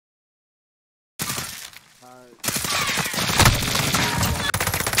At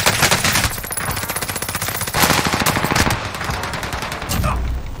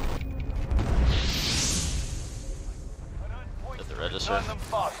the register.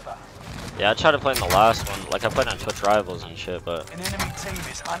 Yeah, I tried to play in the last one. Like I played on Twitch Rivals and shit, but An enemy team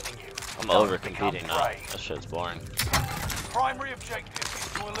is hunting you. I'm over competing now. That shit's boring. Primary objective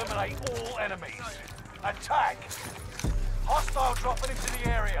is to eliminate all enemies. Attack! Hostile dropping into the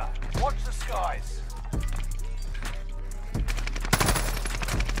area. Watch the skies.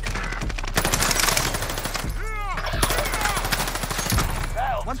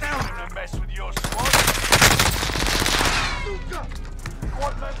 That'll teach you to mess with your squad.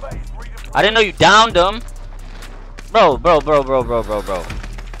 Squad member is redeployed. I didn't know you downed him. Bro.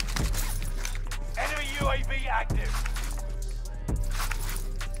 Enemy UAV active.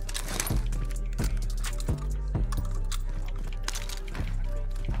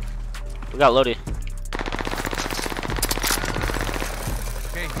 We got Lodi.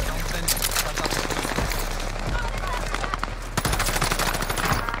 Okay, don't send.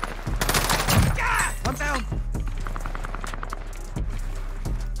 One down.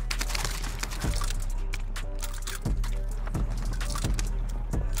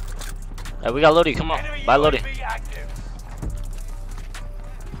 Hey, we got Lodi. Come on, Enemy bye Lodi. UAV active.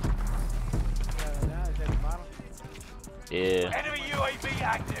 Yeah. Enemy UAV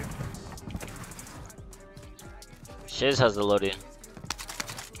active. Shiz has the Lodi.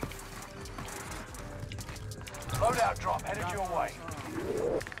 Loadout drop headed your way.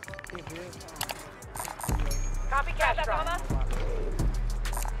 Copy cash drop.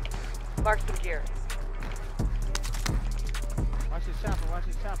 Mark some gear. Watch his chopper, watch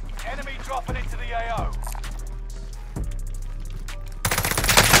his chopper. Enemy dropping into the AO.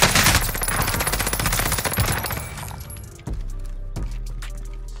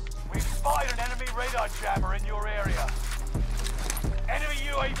 We've spotted an enemy radar jammer in your area. Enemy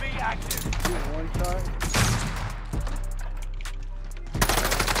UAV active. One shot.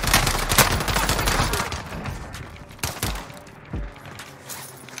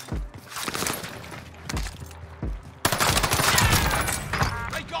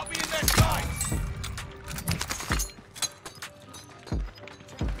 They got me in their sights.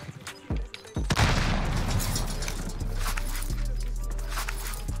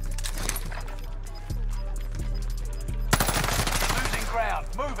 Losing ground.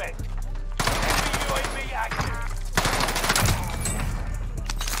 Move it. Enemy UAV active.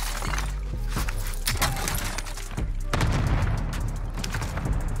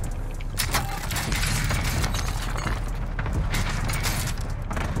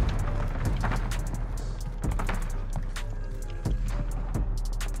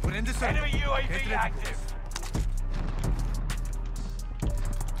 We're in the circle. Enemy UAV Get ready. active.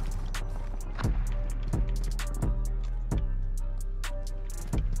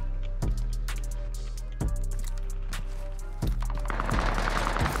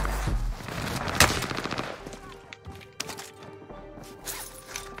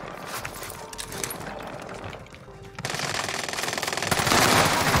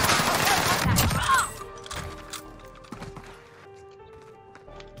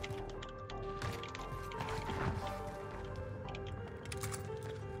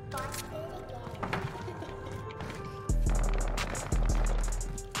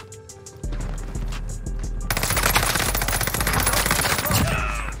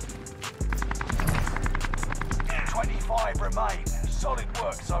 Remain. Solid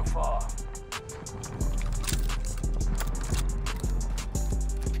work so far.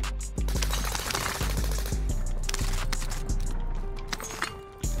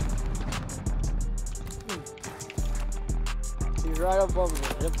 He's right above me.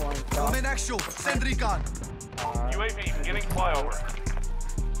 Zip line. Domain action. Send recon. UAV beginning flyover.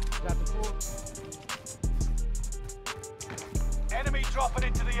 Got the full. Enemy dropping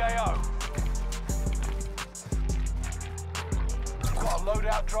into the AO. Got a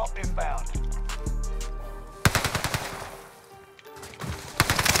loadout drop inbound.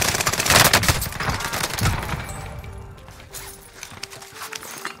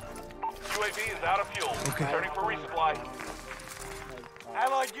 UAV is out of fuel. Okay. Returning for resupply.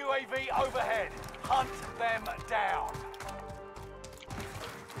 Allied UAV overhead. Hunt them down.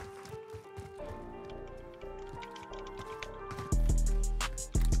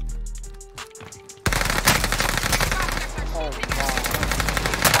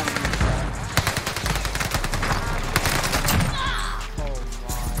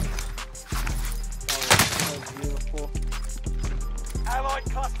 Allied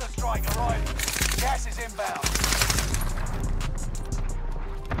cluster strike arriving. Gas is inbound.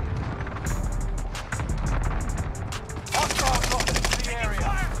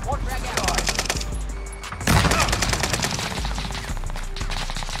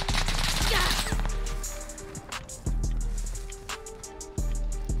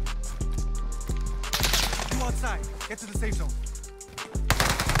 two outside. Get to the safe zone.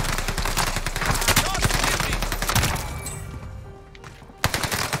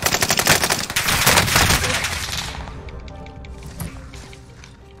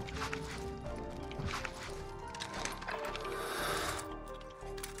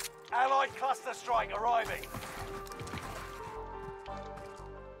 Allied cluster strike arriving.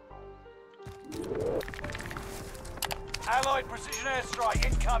 Allied precision airstrike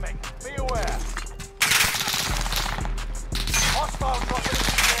incoming. Be aware. Hostile dropping into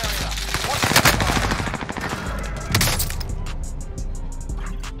the area. Watch the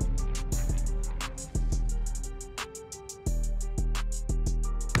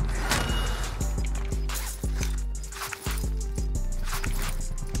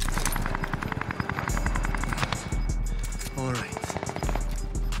All right.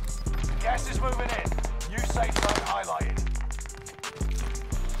 gas is moving in. New safe zone highlighted.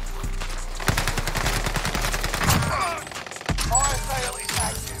 Fire sale is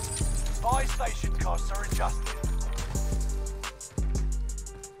active. Buy station costs are adjusted.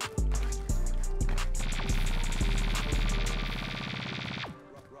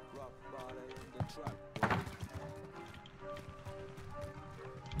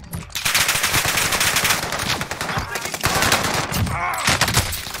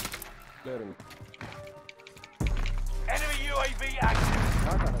 Enemy UAV active.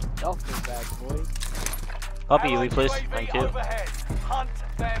 I got a duffel bag, boy. Puppy, we Allied please. UAV Thank you. overhead. Hunt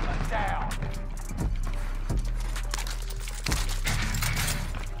them down.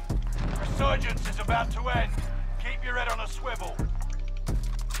 Resurgence is about to end. Keep your head on a swivel.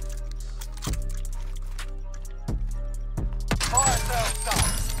 Fire sales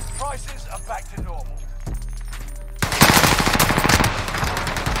done. Prices are back to normal.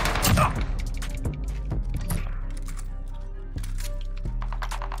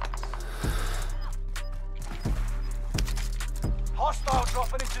 Hostile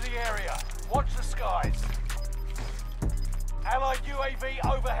dropping into the area. Watch the skies. Allied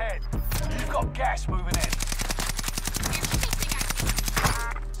UAV overhead. You've got gas moving in.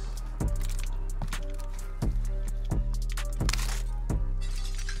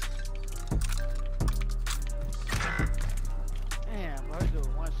 Damn, bro, he's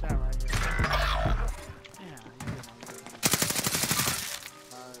doing one shot right here. Damn,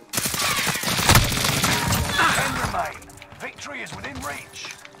 Ten remain. Victory is within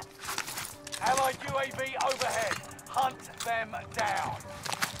reach. Allied UAV overhead. Hunt them down.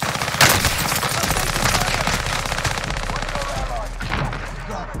 Where's your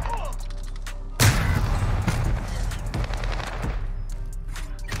ally?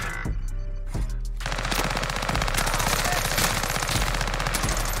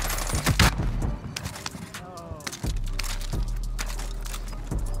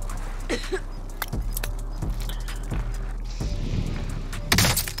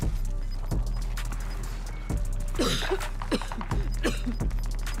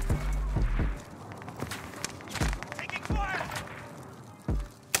 Taking fire!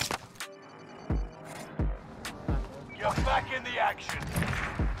 You're back in the action.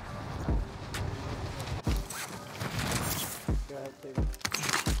 Go ahead, take it.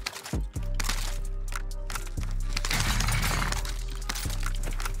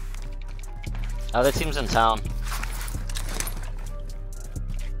 Other team's in town.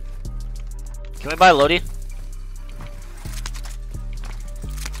 Can we buy Lodi?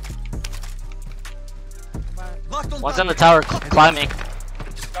 Locked on One's on the target. tower climbing.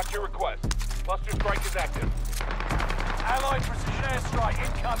 Got your request. Cluster strike is active. Allied precision airstrike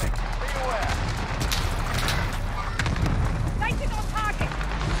incoming. Be aware. Sighted on target.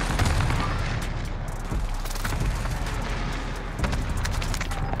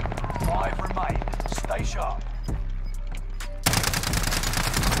 Five remain. Stay sharp.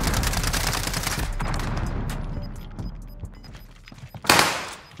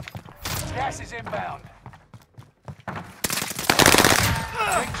 Gas is inbound.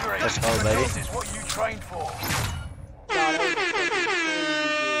 Victory. Let's go, baby. This is what you trained for.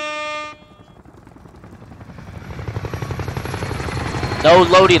 No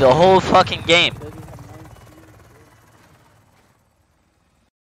Lodi the whole fucking game.